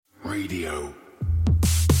Radio.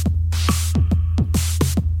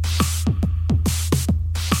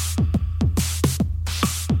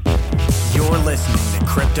 You're listening to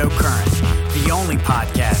Cryptocurrent, the only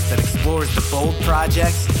podcast that explores the bold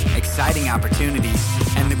projects, exciting opportunities,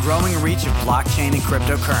 and the growing reach of blockchain and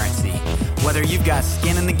cryptocurrency. Whether you've got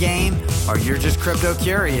skin in the game or you're just crypto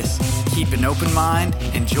curious, keep an open mind,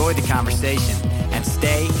 enjoy the conversation, and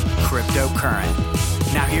stay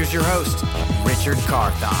cryptocurrent. Now here's your host, Richard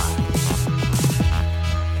Carthon.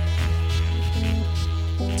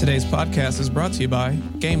 Today's podcast is brought to you by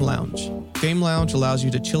Game Lounge. Game Lounge allows you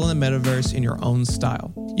to chill in the metaverse in your own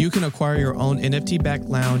style. You can acquire your own NFT-backed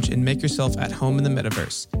lounge and make yourself at home in the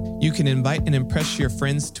metaverse. You can invite and impress your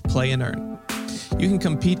friends to play and earn. You can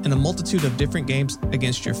compete in a multitude of different games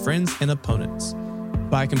against your friends and opponents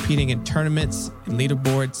by competing in tournaments and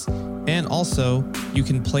leaderboards, and also you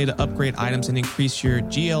can play to upgrade items and increase your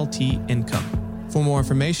GLT income. For more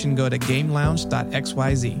information, go to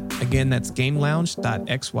gamelounge.xyz. Again, that's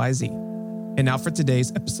gamelounge.xyz. And now for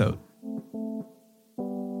today's episode.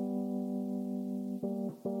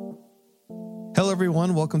 Hello,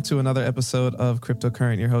 everyone. Welcome to another episode of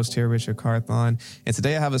Cryptocurrent. Your host here, Richard Carthon. And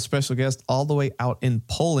today I have a special guest all the way out in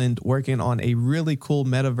Poland working on a really cool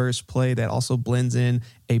metaverse play that also blends in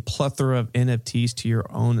a plethora of NFTs to your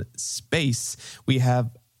own space. We have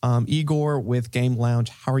Igor with Game Lounge.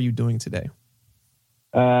 How are you doing today?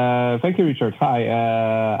 Thank you, Richard. Hi,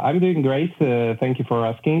 I'm doing great. Thank you for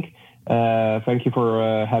asking. Thank you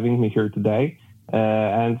for having me here today.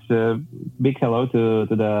 And big hello to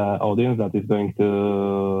the audience that is going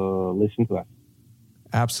to listen to us.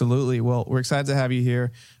 Absolutely. Well, we're excited to have you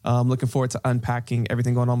here. Looking forward to unpacking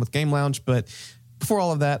everything going on with Game Lounge. But before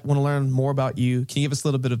all of that, I want to learn more about you. Can you give us a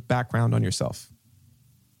little bit of background on yourself?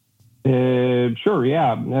 Sure,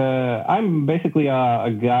 yeah. I'm basically a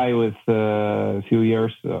guy with a few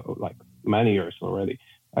years, like many years already,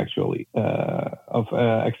 actually, of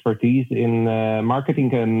expertise in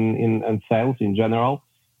marketing and sales in general.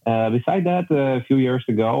 Beside that, a few years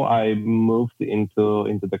ago, I moved into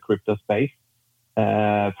the crypto space.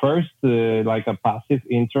 First, like a passive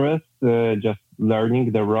interest, just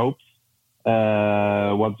learning the ropes,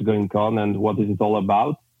 what's going on and what is it all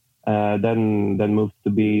about. Then moved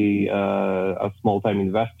to be a small-time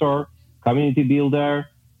investor, community builder,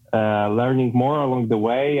 learning more along the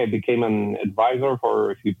way. I became an advisor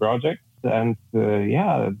for a few projects. And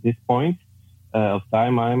at this point of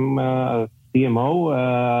time, I'm a CMO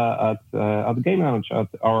at Game Lounge, at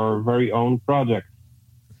our very own project.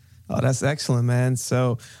 Oh, that's excellent, man.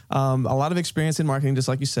 So a lot of experience in marketing, just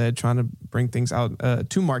like you said, trying to bring things out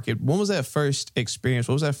to market. When was that first experience?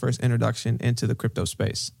 What was that first introduction into the crypto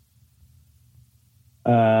space?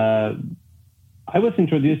 I was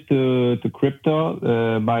introduced to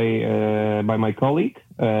crypto by my colleague,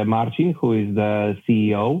 Marcin, who is the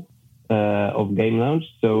CEO of Game Lounge.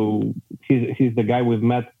 So he's the guy we've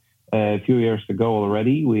met a few years ago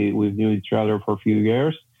already. We've knew each other for a few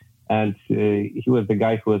years. And he was the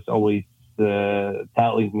guy who was always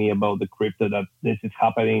telling me about the crypto, that this is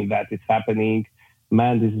happening, that is happening.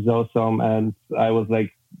 Man, this is awesome. And I was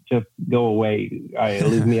like, just go away.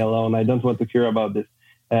 Leave me alone. I don't want to hear about this.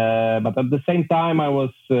 But at the same time, I was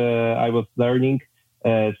learning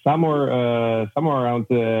somewhere around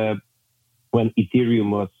when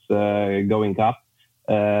Ethereum was going up.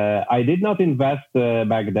 I did not invest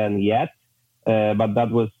back then yet, but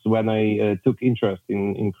that was when I took interest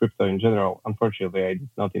in crypto in general. Unfortunately, I did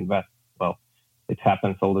not invest. Well, it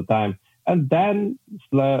happens all the time. And then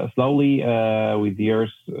slowly, with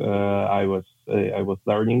years, I was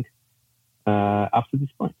learning up to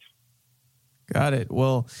this point. Got it.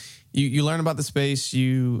 Well, you learn about the space.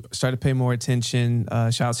 You start to pay more attention.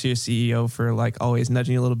 Shouts to your CEO for like always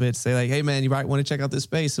nudging you a little bit. Say like, hey man, you might want to check out this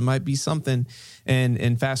space. It might be something.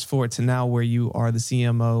 And fast forward to now where you are the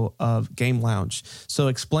CMO of Game Lounge. So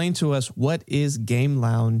explain to us, what is Game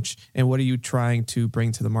Lounge and what are you trying to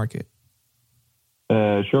bring to the market?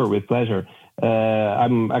 Sure, with pleasure.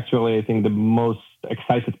 I'm actually, I think, the most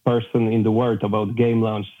excited person in the world about Game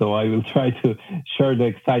Lounge, so I will try to share the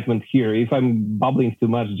excitement here. If I'm bubbling too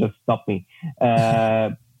much, just stop me.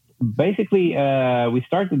 Basically, we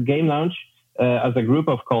started Game Lounge as a group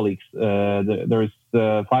of colleagues. There's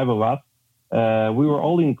 5 of us. We were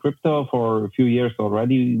all in crypto for a few years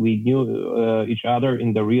already. We knew each other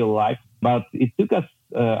in the real life, but it took us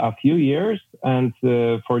a few years, and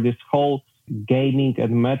for this whole gaming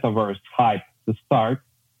and metaverse hype to start,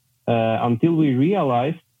 until we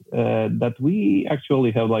realized that we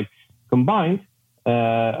actually have like combined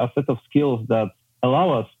a set of skills that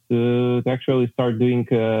allow us to actually start doing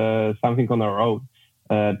something on our own.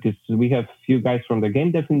 because we have few guys from the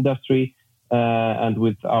game dev industry, and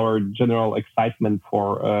with our general excitement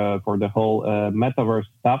for the whole metaverse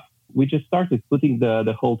stuff, we just started putting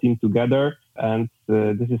the whole team together, and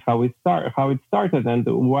this is how it started. And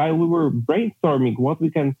while we were brainstorming what we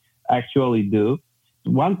can actually do,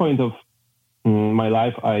 one point of my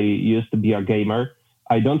life, I used to be a gamer.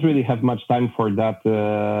 I don't really have much time for that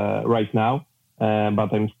right now,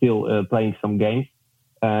 but I'm still playing some games.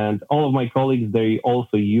 And all of my colleagues, they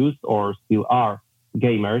also used or still are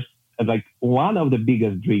gamers. And like one of the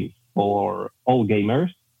biggest dreams for all gamers,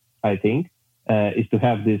 I think, is to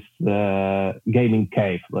have this gaming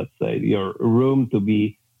cave, let's say, your room to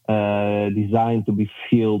be designed to be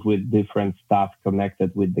filled with different stuff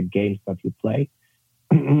connected with the games that you play.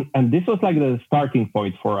 And this was like the starting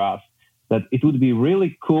point for us, that it would be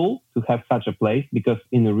really cool to have such a place, because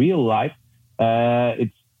in real life,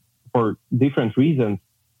 it's for different reasons,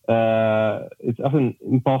 it's often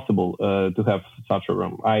impossible to have such a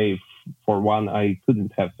room. For one, I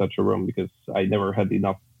couldn't have such a room because I never had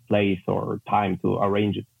enough place or time to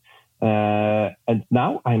arrange it. And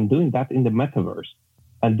now I'm doing that in the metaverse.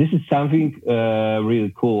 And this is something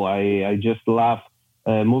really cool. I just love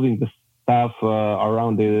moving the stuff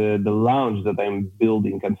around the lounge that I'm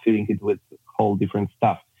building and filling it with whole different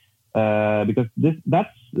stuff. Because that's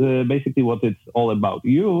basically what it's all about.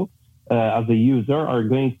 You, as a user, are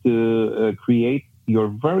going to create your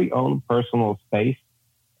very own personal space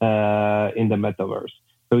in the metaverse.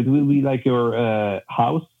 So it will be like your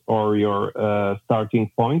house or your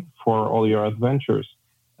starting point for all your adventures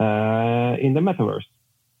in the metaverse.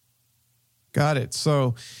 Got it.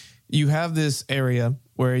 So you have this area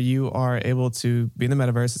where you are able to be in the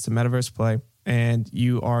metaverse. It's a metaverse play, and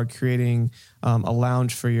you are creating a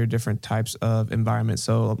lounge for your different types of environments.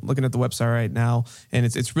 So I'm looking at the website right now, and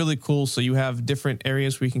it's really cool. So you have different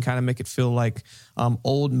areas where you can kind of make it feel like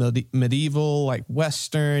old medieval, like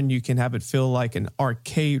Western. You can have it feel like an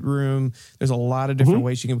arcade room. There's a lot of different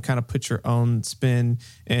ways you can kind of put your own spin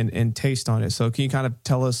and taste on it. So can you kind of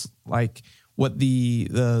tell us like what the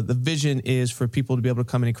vision is for people to be able to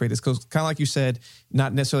come in and create this? Because kind of like you said,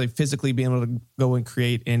 not necessarily physically being able to go and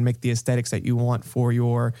create and make the aesthetics that you want for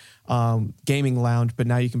your gaming lounge, but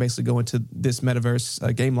now you can basically go into this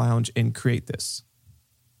metaverse game lounge and create this.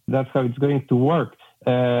 That's how it's going to work.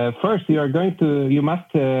 First, you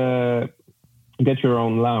must get your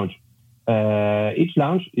own lounge. Each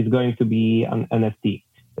lounge is going to be an NFT.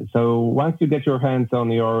 So once you get your hands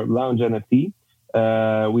on your lounge NFT,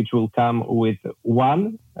 which will come with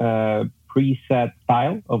one preset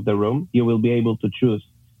style of the room, you will be able to choose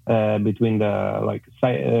between the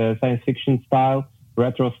science fiction style,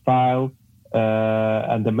 retro style,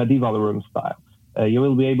 and the medieval room style. You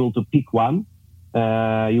will be able to pick one.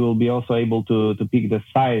 You will be also able to pick the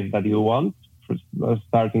size that you want,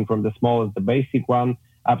 starting from the smallest, the basic one,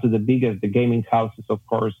 up to the biggest, the gaming houses, of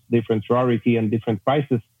course, different rarity and different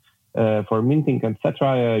prices for minting,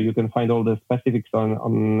 etc. You can find all the specifics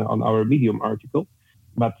on our Medium article.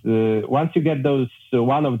 But once you get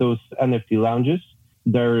one of those NFT lounges,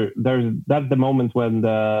 that's the moment when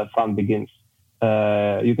the fun begins.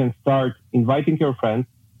 You can start inviting your friends.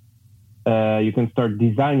 You can start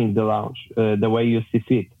designing the lounge the way you see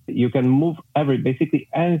fit. You can move basically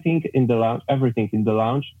anything in the lounge. Everything in the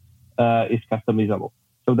lounge is customizable,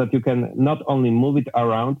 so that you can not only move it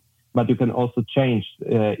around, but you can also change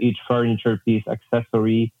each furniture piece,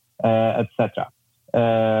 accessory, etc.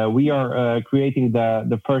 We are creating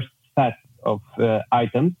the first set of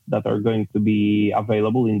items that are going to be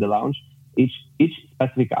available in the lounge. Each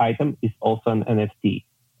specific item is also an NFT.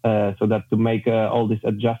 So that to make all these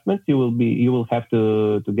adjustments, you will have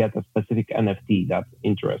to get a specific NFT that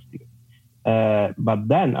interests you. But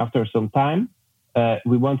then after some time,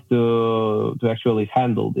 we want to actually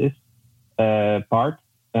handle this part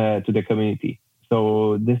to the community.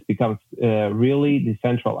 So this becomes really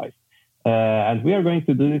decentralized. And we are going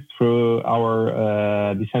to do this through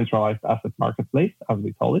our decentralized asset marketplace, as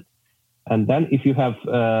we call it. And then if you have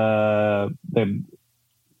the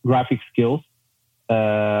graphic skills,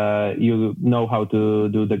 you know how to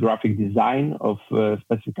do the graphic design of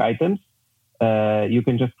specific items, you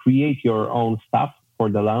can just create your own stuff for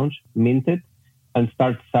the lounge, mint it, and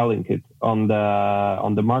start selling it on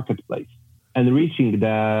the marketplace, and reaching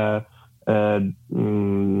the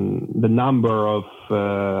number of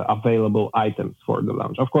available items for the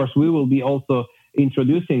lounge. Of course, we will be also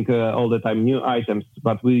introducing all the time new items,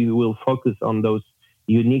 but we will focus on those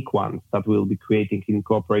unique ones that we'll be creating in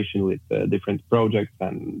cooperation with different projects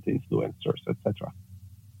and influencers, etc.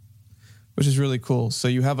 Which is really cool. So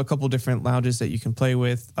you have a couple different lounges that you can play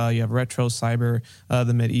with. You have retro, cyber,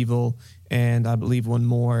 the medieval, and I believe one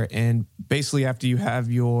more. And basically after you have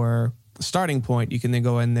your starting point, you can then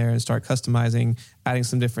go in there and start customizing, adding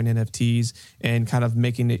some different NFTs and kind of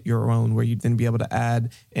making it your own, where you'd then be able to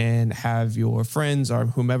add and have your friends or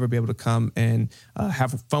whomever be able to come and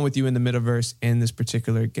have fun with you in the metaverse in this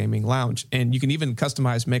particular gaming lounge. And you can even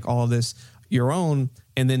customize, make all of this your own,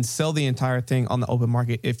 and then sell the entire thing on the open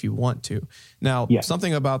market if you want to. Now,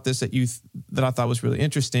 something about this that I thought was really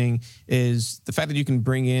interesting is the fact that you can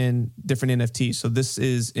bring in different NFTs. So this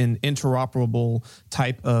is an interoperable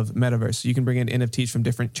type of metaverse. So you can bring in NFTs from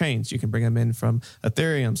different chains. You can bring them in from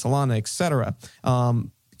Ethereum, Solana, etc.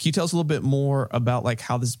 Can you tell us a little bit more about like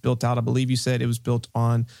how this is built out? I believe you said it was built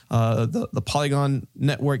on the Polygon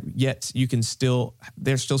network, yet there's still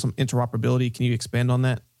some interoperability. Can you expand on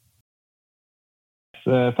that?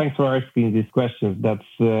 Thanks for asking these questions. That's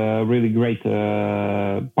a really great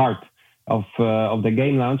part of the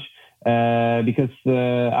game launch because,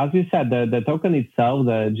 as you said, the token itself,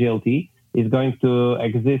 the GLT, is going to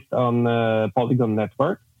exist on Polygon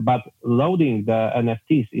network, but loading the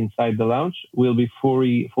NFTs inside the launch will be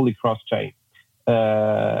fully cross-chain.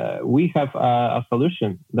 We have a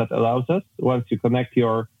solution that allows us, once you connect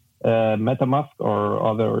your MetaMask or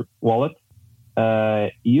other wallet,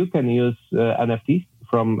 you can use NFTs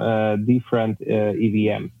from different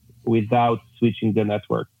EVMs without switching the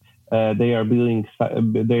network. They are being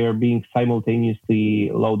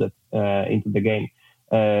simultaneously loaded into the game.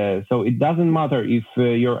 So it doesn't matter if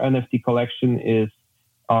your NFT collection is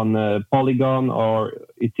on Polygon or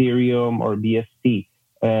Ethereum or BSC.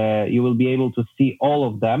 You will be able to see all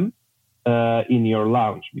of them in your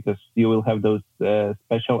launch because you will have those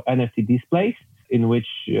special NFT displays in which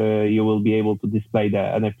you will be able to display the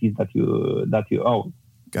NFTs that you own.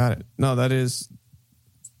 Got it. No, that is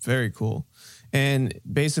very cool. And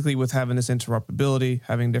basically with having this interoperability,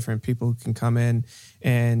 having different people who can come in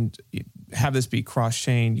and have this be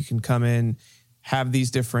cross-chain, you can come in, have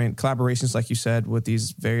these different collaborations, like you said, with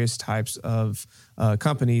these various types of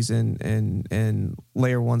companies and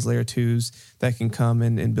layer ones, layer twos that can come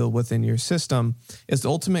and build within your system. Is the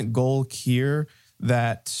ultimate goal here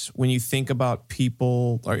that when you think about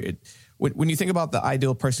people, or when you think about the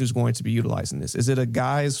ideal person who's going to be utilizing this, is it a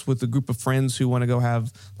guys with a group of friends who want to go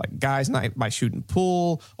have like guys night by shooting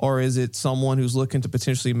pool, or is it someone who's looking to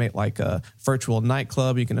potentially make like a virtual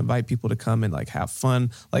nightclub? You can invite people to come and like have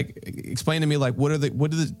fun. Like, explain to me, like, what are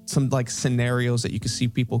some like scenarios that you can see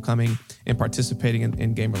people coming and participating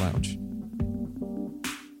in Gamer Lounge?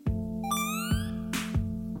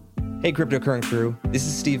 Hey Cryptocurrent crew, this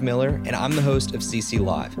is Steve Miller, and I'm the host of CC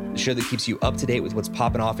Live, the show that keeps you up to date with what's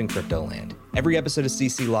popping off in crypto land. Every episode of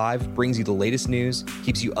CC Live brings you the latest news,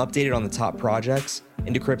 keeps you updated on the top projects,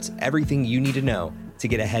 and decrypts everything you need to know to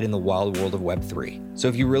get ahead in the wild world of Web3. So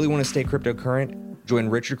if you really want to stay cryptocurrent, join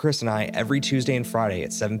Richard, Chris, and I every Tuesday and Friday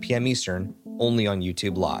at 7 p.m. Eastern, only on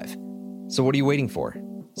YouTube Live. So what are you waiting for?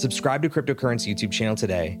 Subscribe to Cryptocurrent's YouTube channel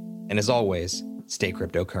today, and as always, stay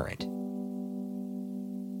cryptocurrent.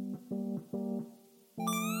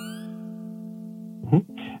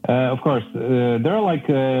 Of course, there are like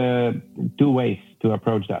two ways to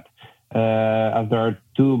approach that, as there are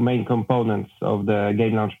two main components of the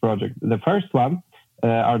Game Lounge project. The first one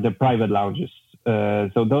are the private lounges.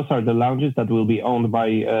 So those are the lounges that will be owned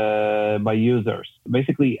by users.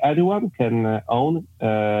 Basically, anyone can own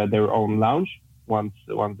their own lounge once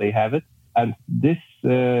they have it, and this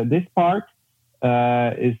part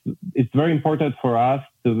is very important for us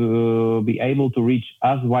to be able to reach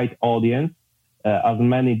as wide audience, as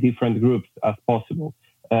many different groups as possible.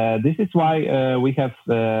 This is why we have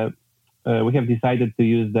decided to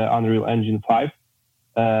use the Unreal Engine 5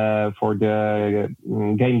 for the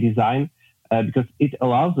game design because it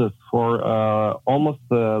allows us for almost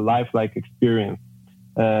a lifelike experience.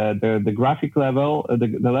 The graphic level,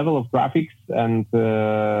 the level of graphics and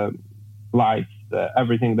lights,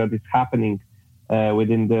 everything that is happening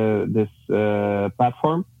within this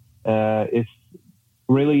platform is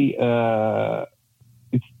really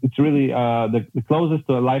it's really the closest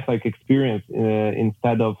to a lifelike experience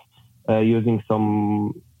instead of using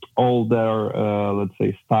some older let's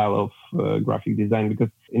say style of graphic design, because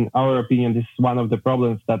in our opinion this is one of the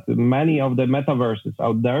problems that many of the metaverses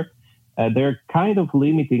out there they're kind of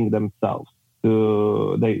limiting themselves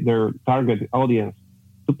to their target audience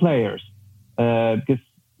to players because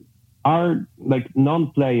are like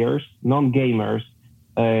non-players, non-gamers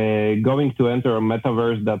going to enter a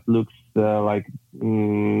metaverse that looks like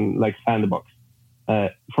Sandbox.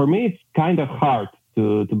 For me, it's kind of hard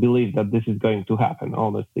to believe that this is going to happen,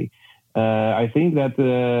 honestly. I think that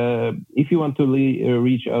if you want to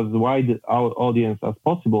reach as wide audience as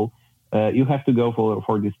possible, you have to go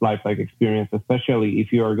for this lifelike experience, especially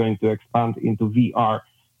if you are going to expand into VR,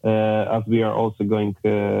 as we are also going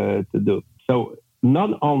to do. So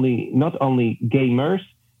not only gamers,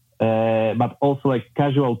 but also like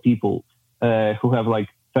casual people who have like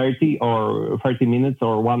 30 minutes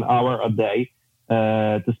or 1 hour a day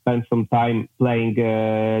to spend some time playing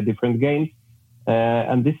different games.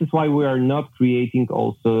 And this is why we are not creating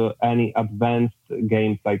also any advanced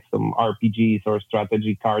games like some RPGs or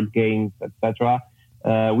strategy card games, etc.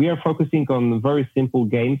 We are focusing on very simple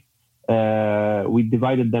games. We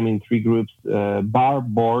divided them in 3 groups: bar,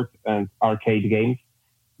 board, and arcade games.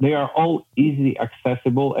 They are all easily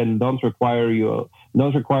accessible and don't require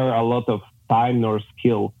a lot of time nor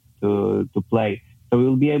skill to play. So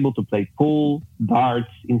we'll be able to play pool, darts,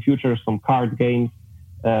 in future some card games,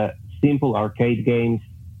 simple arcade games,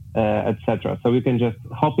 etc. So you can just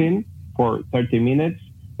hop in for 30 minutes,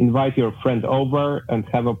 invite your friend over, and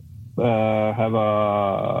have a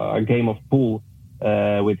game of pool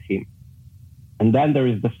with him. And then there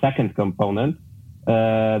is the second component,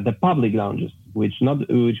 the public lounges, which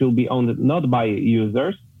will be owned not by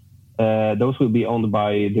users. Those will be owned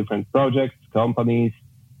by different projects, companies,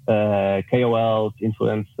 KOLs,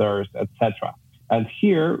 influencers, etc. And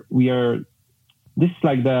here this is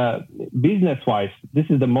like the business-wise, this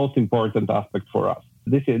is the most important aspect for us.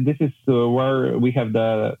 This is where we have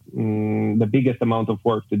the biggest amount of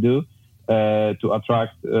work to do to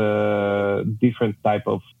attract different type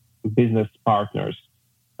of business partners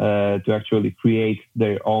to actually create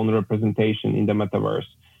their own representation in the metaverse.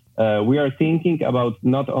 We are thinking about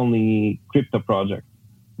not only crypto projects,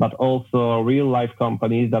 but also real-life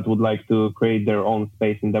companies that would like to create their own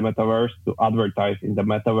space in the metaverse, to advertise in the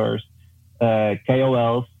metaverse,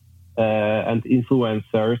 KOLs and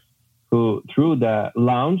influencers who, through the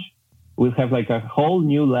launch, will have like a whole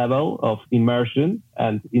new level of immersion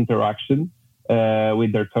and interaction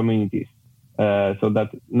with their communities, so that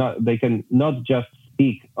they can not just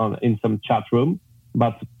speak in some chat room,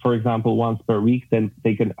 but for example, once per week, then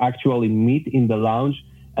they can actually meet in the lounge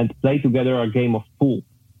and play together a game of pool,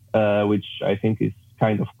 which I think is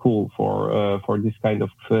kind of cool for this kind of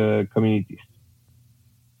communities.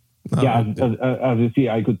 As you see,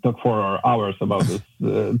 I could talk for hours about this.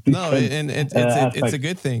 No, and it's a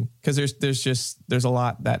good thing, because there's a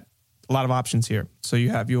lot of options here. So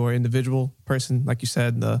you have your individual person, like you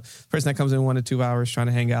said, the person that comes in 1 to 2 hours trying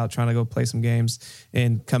to hang out, trying to go play some games,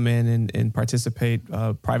 and come in and participate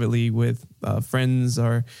privately with friends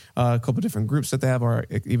or a couple different groups that they have, or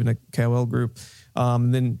even a KOL group.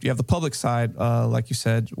 Then you have the public side, like you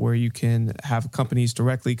said, where you can have companies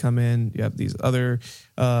directly come in. You have these other,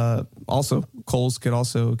 also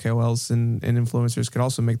KOLs and influencers could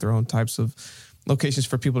also make their own types of locations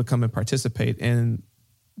for people to come and participate. And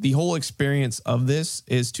the whole experience of this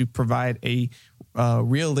is to provide a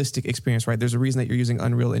realistic experience, right? There's a reason that you're using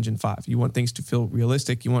Unreal Engine 5. You want things to feel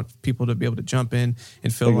realistic. You want people to be able to jump in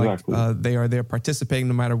and feel like they are there participating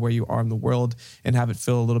no matter where you are in the world, and have it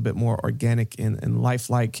feel a little bit more organic and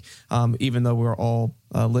lifelike, even though we're all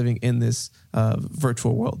living in this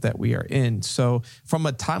virtual world that we are in. So from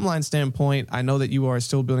a timeline standpoint, I know that you are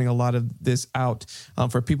still building a lot of this out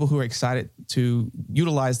for people who are excited to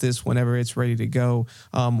utilize this whenever it's ready to go.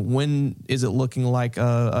 When is it looking like?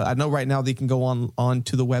 I know right now that you can go on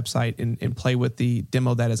to the website and play with the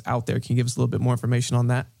demo that is out there. Can you give us a little bit more information on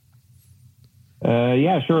that?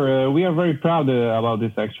 Yeah, sure. We are very proud about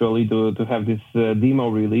this, actually, to have this demo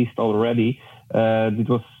released already.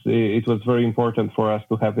 It was very important for us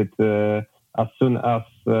to have it as soon as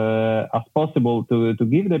possible to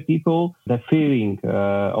give the people the feeling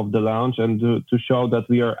of the launch, and to show that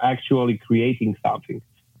we are actually creating something.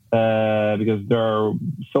 Because there are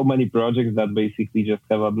so many projects that basically just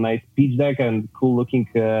have a nice pitch deck and cool looking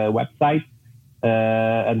website,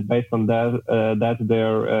 and based on that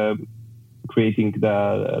they're creating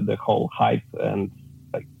the whole hype and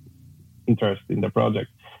like interest in the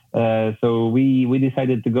project. So we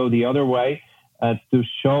decided to go the other way, to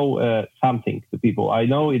show something to people. I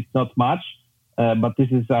know it's not much, but this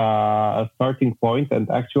is a starting point.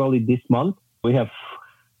 And actually, this month we have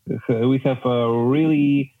a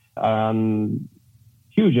really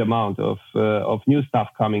huge amount of new stuff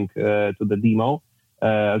coming to the demo.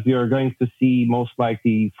 As you are going to see, most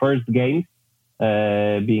likely first games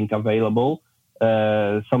being available.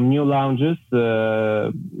 Some new lounges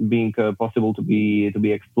being possible to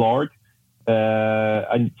be explored,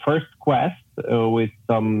 and first quest with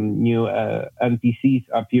some new NPCs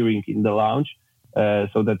appearing in the lounge,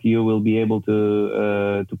 so that you will be able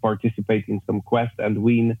to participate in some quests and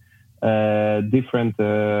win different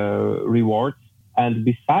rewards. And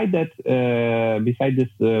beside this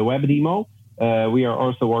web demo, we are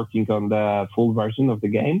also working on the full version of the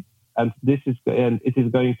game, and it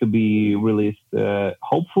is going to be released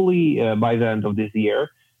hopefully by the end of this year.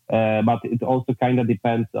 But it also kind of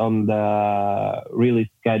depends on the release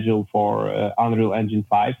schedule for Unreal Engine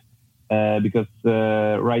 5, because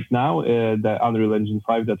right now the Unreal Engine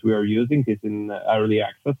 5 that we are using is in early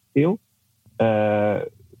access still.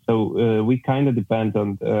 So we kind of depend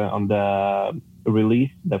on the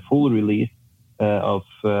release, the full release of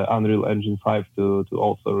Unreal Engine 5 to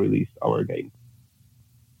also release our game.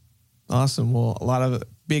 Awesome. Well, a lot of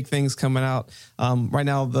big things coming out. Right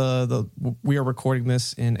now, we are recording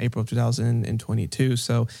this in April of 2022,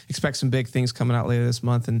 so expect some big things coming out later this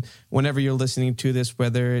month. And whenever you're listening to this,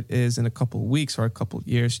 whether it is in a couple of weeks or a couple of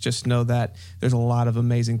years, just know that there's a lot of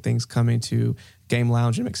amazing things coming to Game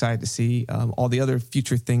Lounge. I'm excited to see all the other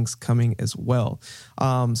future things coming as well.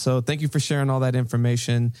 So thank you for sharing all that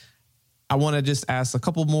information. I want to just ask a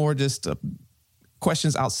couple more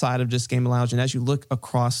questions outside of just Game Lounge. And as you look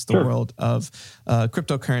across the world of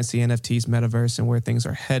cryptocurrency, NFTs, metaverse, and where things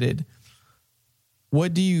are headed,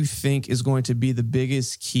 what do you think is going to be the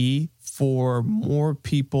biggest key for more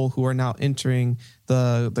people who are now entering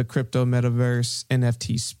the crypto, metaverse,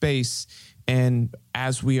 NFT space? And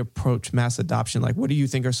as we approach mass adoption, like what do you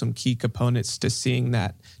think are some key components to seeing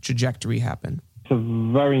that trajectory happen? It's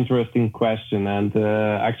a very interesting question. And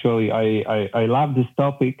actually, I love this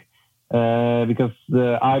topic. Because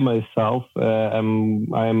I myself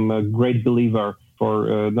I'm a great believer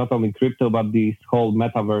for not only crypto but this whole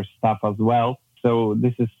metaverse stuff as well. So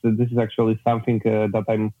this is actually something that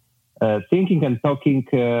I'm thinking and talking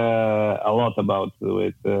a lot about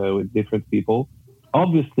with different people.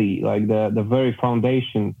 Obviously, like the very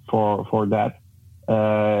foundation for that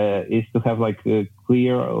is to have like a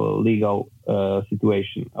clear legal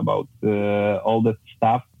situation about all that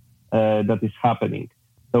stuff that is happening.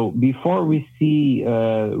 So before we see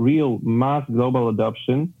real mass global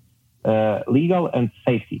adoption, legal and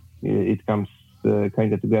safety, it comes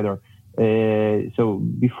kind of together. So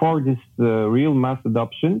before this real mass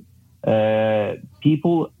adoption,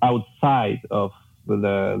 people outside of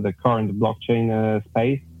the current blockchain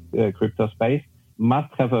space, crypto space,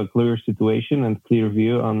 must have a clear situation and clear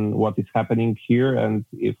view on what is happening here and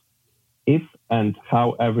if and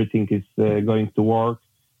how everything is going to work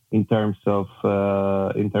in terms of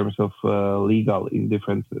legal in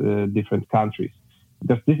different countries,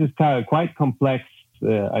 because this is quite complex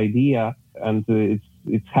idea and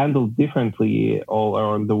it's handled differently all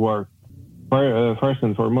around the world. First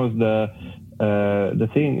and foremost, the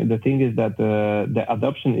thing is that the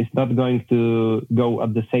adoption is not going to go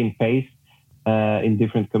at the same pace in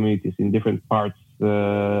different communities in different parts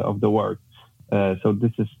of the world. So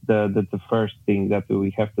this is the first thing that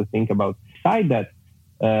we have to think about. Besides that,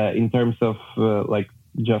 in terms of like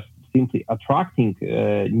just simply attracting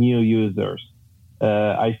new users,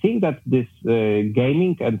 I think that this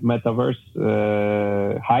gaming and metaverse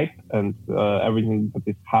hype and everything that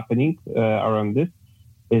is happening around this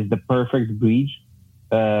is the perfect bridge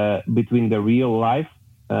between the real life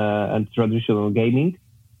and traditional gaming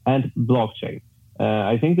and blockchain.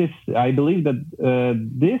 I believe that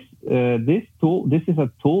this is a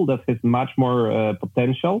tool that has much more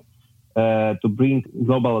potential to bring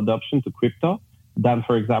global adoption to crypto than,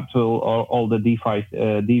 for example, all the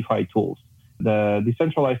DeFi tools. The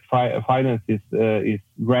decentralized finance is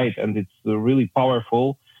great and it's really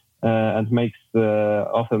powerful and makes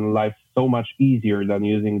often life so much easier than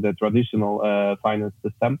using the traditional finance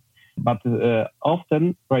system. But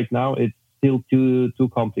often right now it's still too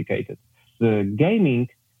complicated. Gaming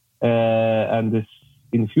and this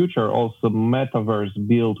in future also metaverse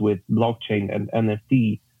built with blockchain and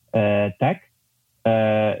NFT tech,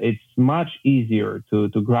 it's much easier to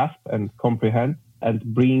grasp and comprehend and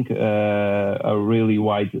bring a really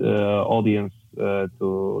wide audience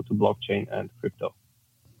to blockchain and crypto.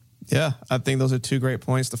 Yeah, I think those are two great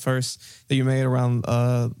points. The first that you made around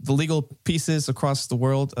the legal pieces across the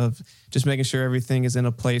world of just making sure everything is in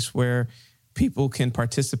a place where people can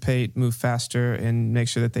participate, move faster, and make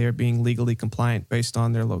sure that they are being legally compliant based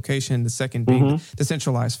on their location. The second being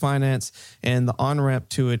decentralized finance, and the on-ramp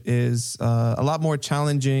to it is a lot more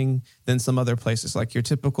challenging than some other places. Like your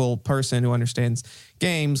typical person who understands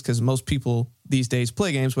games, because most people these days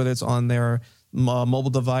play games, whether it's on their mobile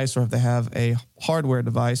device or if they have a hardware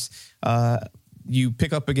device, you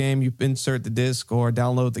pick up a game, you insert the disc or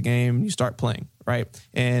download the game, you start playing, right?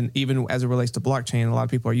 And even as it relates to blockchain, a lot of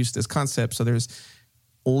people are used to this concept. So there's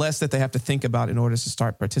less that they have to think about in order to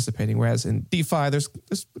start participating. Whereas in DeFi, there's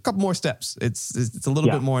a couple more steps. It's a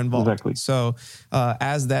little bit more involved. Exactly. So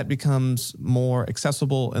as that becomes more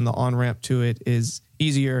accessible and the on-ramp to it is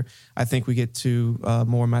easier, I think we get to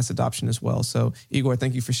more mass adoption as well. So Igor,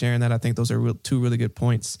 thank you for sharing that. I think those are two really good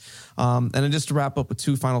points. And then just to wrap up with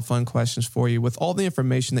two final fun questions for you. With all the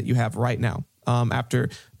information that you have right now, after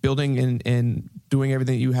building and doing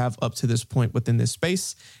everything you have up to this point within this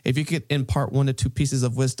space, if you could impart 1 to 2 pieces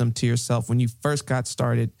of wisdom to yourself when you first got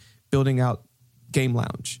started building out Game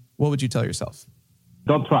Lounge, what would you tell yourself?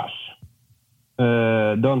 Don't rush.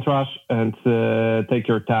 Don't rush and take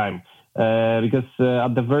your time. Because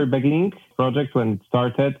at the very beginning project, when it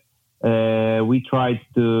started, we tried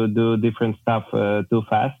to do different stuff too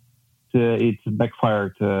fast. It's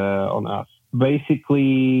backfired on us.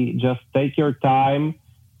 Basically, just take your time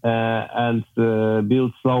and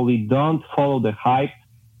build slowly. Don't follow the hype.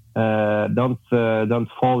 Don't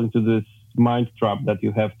fall into this mind trap that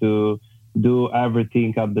you have to do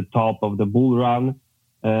everything at the top of the bull run.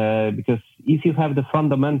 Because if you have the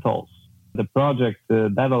fundamentals, the project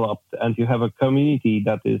developed, and you have a community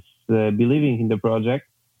that is believing in the project,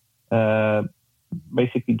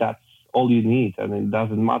 basically that's all you need. And it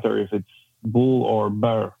doesn't matter if it's bull or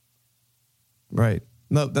bear. Right.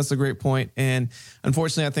 No, that's a great point. And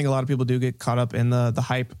unfortunately, I think a lot of people do get caught up in the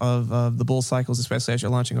hype of the bull cycles, especially as you're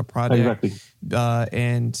launching a project. Exactly.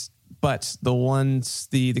 But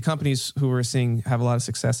the companies who we're seeing have a lot of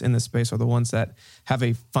success in this space are the ones that have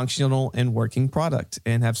a functional and working product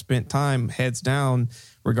and have spent time heads down,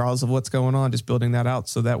 regardless of what's going on, just building that out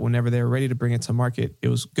so that whenever they're ready to bring it to market, it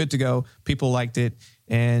was good to go. People liked it,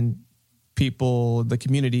 and the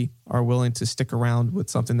community are willing to stick around with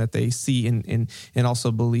something that they see and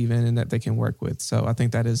also believe in and that they can work with. So I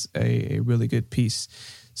think that is a really good piece.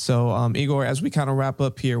 So Igor, as we kind of wrap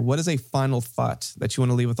up here, what is a final thought that you want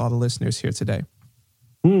to leave with all the listeners here today?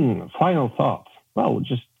 Final thought. Well,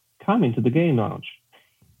 just come into the Game Lounge.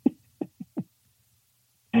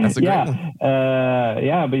 That's a great one.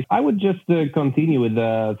 But I would just continue with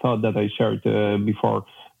the thought that I shared before.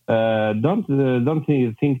 Don't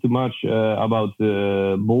think too much about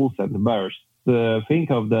bulls and bears. Think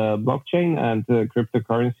of the blockchain and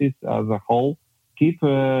cryptocurrencies as a whole. Keep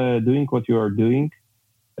doing what you are doing,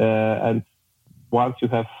 and once you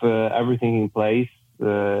have everything in place,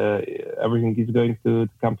 everything is going to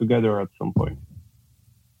come together at some point.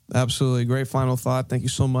 Absolutely. Great final thought. Thank you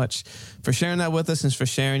so much for sharing that with us and for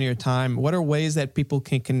sharing your time. What are ways that people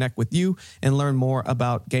can connect with you and learn more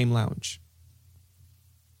about Game Lounge?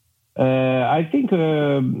 I think,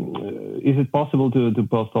 is it possible to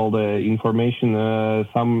post all the information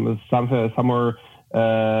somewhere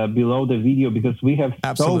below the video? Because we have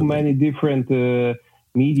so many different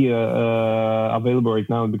media available right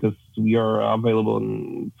now, because we are available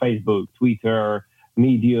on Facebook, Twitter,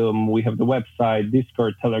 Medium. We have the website,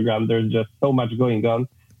 Discord, Telegram. There's just so much going on.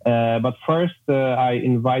 But first, I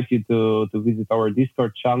invite you to visit our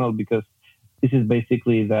Discord channel, because this is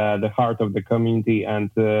basically the heart of the community, and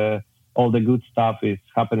all the good stuff is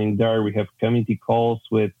happening there. We have community calls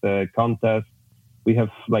with contests. We have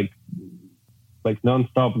like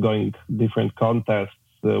non-stop going different contests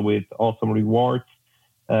with awesome rewards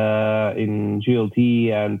in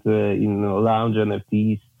GLT and in Lounge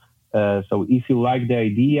NFTs. So if you like the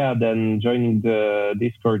idea, then joining the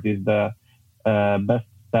Discord is the best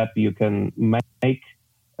step you can make.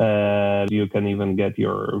 You can even get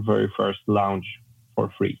your very first Lounge for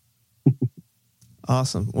free.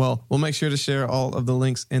 Awesome. Well, we'll make sure to share all of the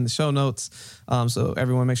links in the show notes. So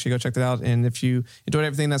everyone, make sure you go check that out. And if you enjoyed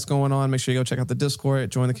everything that's going on, make sure you go check out the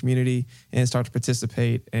Discord, join the community, and start to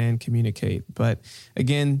participate and communicate. But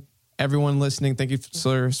again, everyone listening, thank you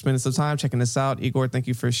for spending some time checking this out. Igor, thank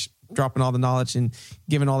you for dropping all the knowledge and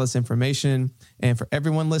giving all this information. And for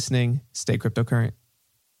everyone listening, stay cryptocurrent.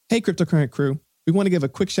 Hey, Cryptocurrent crew. We want to give a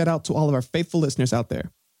quick shout out to all of our faithful listeners out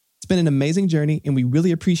there. It's been an amazing journey, and we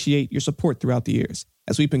really appreciate your support throughout the years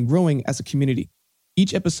as we've been growing as a community.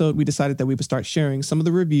 Each episode, we decided that we would start sharing some of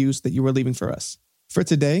the reviews that you were leaving for us. For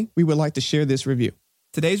today, we would like to share this review.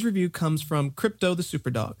 Today's review comes from Crypto the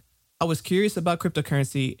Superdog. I was curious about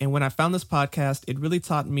cryptocurrency, and when I found this podcast, it really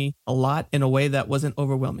taught me a lot in a way that wasn't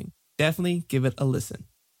overwhelming. Definitely give it a listen.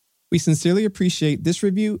 We sincerely appreciate this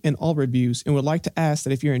review and all reviews, and would like to ask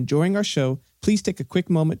that if you're enjoying our show, please take a quick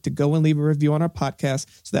moment to go and leave a review on our podcast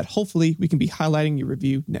so that hopefully we can be highlighting your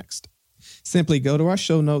review next. Simply go to our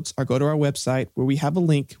show notes or go to our website where we have a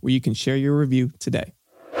link where you can share your review today.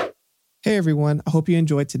 Hey everyone, I hope you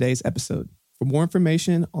enjoyed today's episode. For more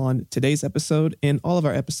information on today's episode and all of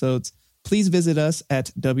our episodes, please visit us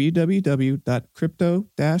at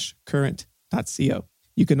www.crypto-current.co.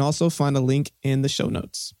 You can also find a link in the show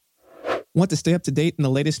notes. Want to stay up to date in the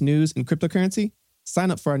latest news in cryptocurrency?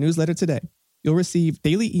 Sign up for our newsletter today. You'll receive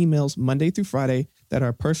daily emails Monday through Friday that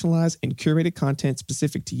are personalized and curated content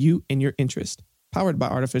specific to you and your interest, powered by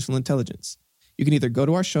artificial intelligence. You can either go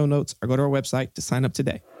to our show notes or go to our website to sign up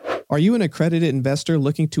today. Are you an accredited investor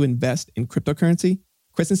looking to invest in cryptocurrency?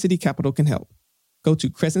 Crescent City Capital can help. Go to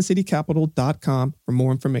crescentcitycapital.com for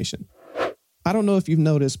more information. I don't know if you've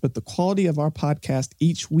noticed, but the quality of our podcast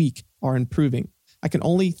each week are improving. I can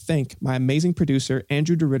only thank my amazing producer,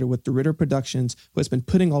 Andrew DeRitter with DeRitter Productions, who has been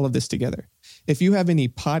putting all of this together. If you have any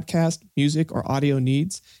podcast, music, or audio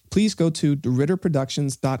needs, please go to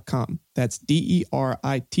DeRitterProductions.com. That's DERITTER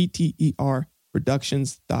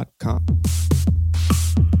Productions.com.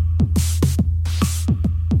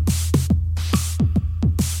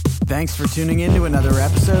 Thanks for tuning in to another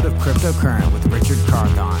episode of Cryptocurrent with Richard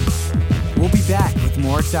Carthon. We'll be back with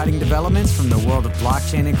more exciting developments from the world of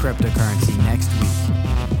blockchain and cryptocurrency next week.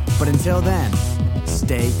 But until then,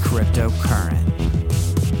 stay cryptocurrent.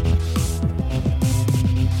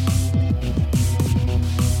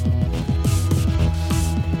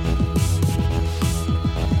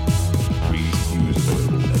 Please use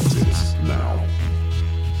available exits now.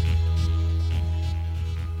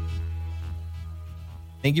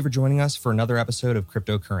 Thank you for joining us for another episode of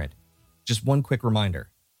Cryptocurrent. Just one quick reminder.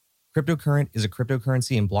 Cryptocurrent is a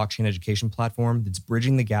cryptocurrency and blockchain education platform that's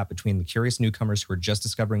bridging the gap between the curious newcomers who are just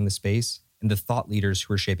discovering the space and the thought leaders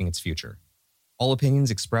who are shaping its future. All opinions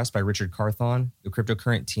expressed by Richard Carthon, the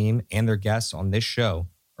Cryptocurrent team, and their guests on this show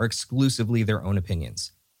are exclusively their own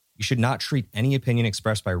opinions. You should not treat any opinion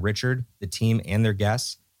expressed by Richard, the team, and their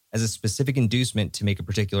guests as a specific inducement to make a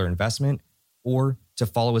particular investment or to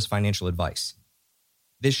follow his financial advice.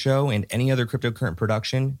 This show and any other Cryptocurrent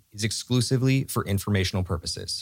production is exclusively for informational purposes.